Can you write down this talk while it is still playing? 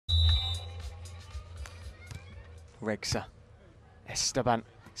Regza. Esteban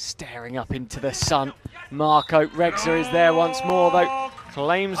staring up into the sun. Marco Regza is there once more though.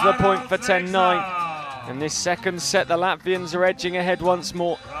 Claims the point for 10-9. And this second set, the Latvians are edging ahead once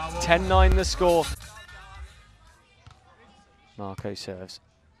more. 10-9 the score. Marco serves.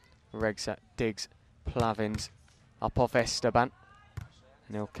 Regza digs. Plavins up off Esteban.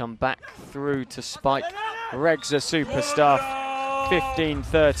 And he'll come back through to spike. Regza superstar.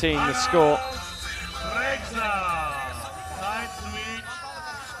 15-13 the score. Regza, side switch,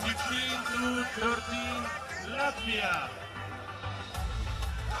 15-13, Latvia.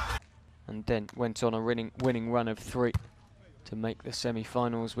 And then went on a winning run of 3 to make the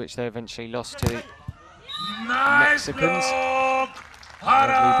semi-finals, which they eventually lost to the Mexicans.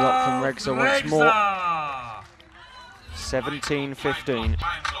 Lovely block from Regza once more. 17-15.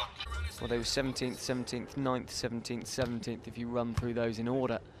 Well, they were 17th, 17th, 9th, 17th, 17th, if you run through those in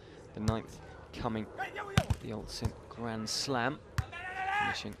order. The 9th coming, the ultimate Grand Slam.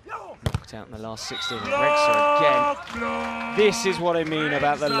 Finishing knocked out in the last 16. And Regza again. This is what I mean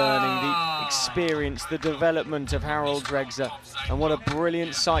about the learning, the experience, the development of Harold Regza. And what a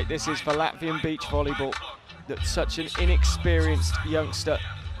brilliant sight this is for Latvian beach volleyball. That such an inexperienced youngster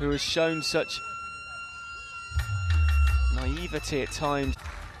who has shown such naivety at times.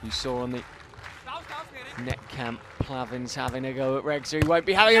 You saw on the net cam Plavins having a go at Regza. He won't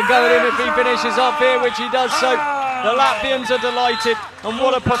be having a go at him if he finishes off here, which he does so. The Latvians are delighted, and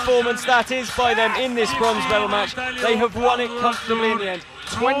what a performance that is by them in this bronze medal match. They have won it comfortably in the end.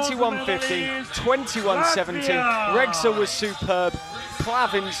 21-15, 21-17. Regza was superb.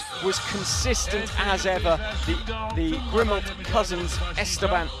 Plavins was consistent as ever. The Grimmelt cousins,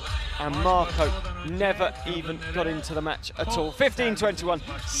 Esteban and Marco, never even got into the match at all. 15-21,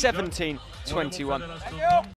 17-21.